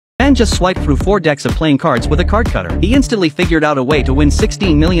and just swiped through 4 decks of playing cards with a card cutter. He instantly figured out a way to win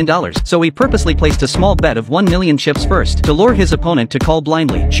 $16 million, so he purposely placed a small bet of 1 million chips first to lure his opponent to call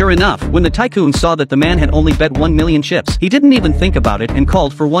blindly. Sure enough, when the tycoon saw that the man had only bet 1 million chips, he didn't even think about it and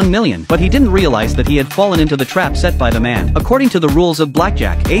called for 1 million, but he didn't realize that he had fallen into the trap set by the man. According to the rules of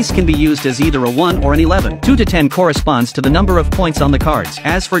blackjack, ace can be used as either a 1 or an 11. 2 to 10 corresponds to the number of points on the cards.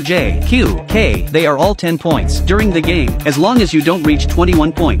 As for J, Q, K, they are all 10 points. During the game, as long as you don't reach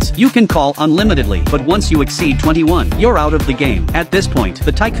 21 points, you can call unlimitedly, but once you exceed 21, you're out of the game. At this point,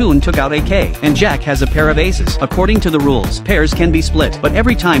 the tycoon took out a K, and Jack has a pair of aces. According to the rules, pairs can be split, but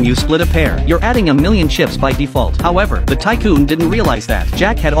every time you split a pair, you're adding a million chips by default. However, the tycoon didn't realize that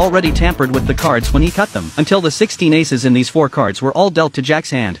Jack had already tampered with the cards when he cut them, until the 16 aces in these 4 cards were all dealt to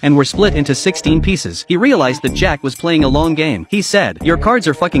Jack's hand, and were split into 16 pieces. He realized that Jack was playing a long game. He said, "Your cards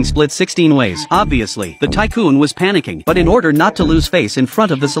are fucking split 16 ways." Obviously, the tycoon was panicking, but in order not to lose face in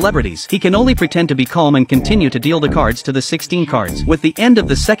front of the celebrities, he can only pretend to be calm and continue to deal the cards to the 16 cards. With the end of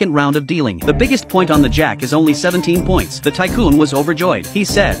the second round of dealing, the biggest point on the Jack is only 17 points. The tycoon was overjoyed. He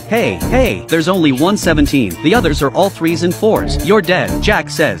said, Hey, there's only 117. The others are all 3s and 4s. You're dead." Jack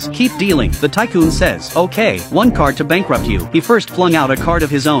says, "Keep dealing." The tycoon says, "Okay, 1 card to bankrupt you." He first flung out a card of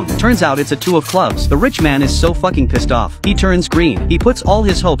his own. Turns out it's a 2 of clubs. The rich man is so fucking pissed off. He turns green. He puts all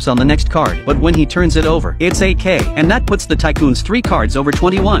his hopes on the next card, but when he turns it over, it's a K, and that puts the tycoon's 3 cards over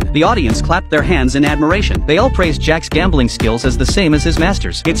 21. The audience clapped their hands in admiration. They all praised Jack's gambling skills as the same as his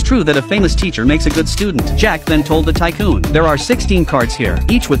master's. It's true that a famous teacher makes a good student. Jack then told the tycoon, "There are 16 cards here,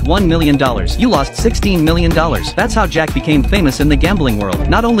 each with $1 million. You lost $16 million. That's how Jack became famous in the gambling world.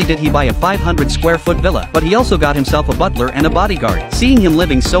 Not only did he buy a 500 square foot villa, but he also got himself a butler and a bodyguard. Seeing him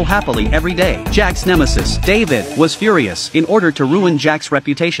living so happily every day, Jack's nemesis, David, was furious. In order to ruin Jack's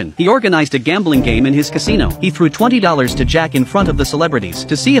reputation, he organized a gambling game in his casino. He threw $20 to Jack in front of the celebrities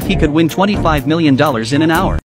to see if he could win $25 million in an hour.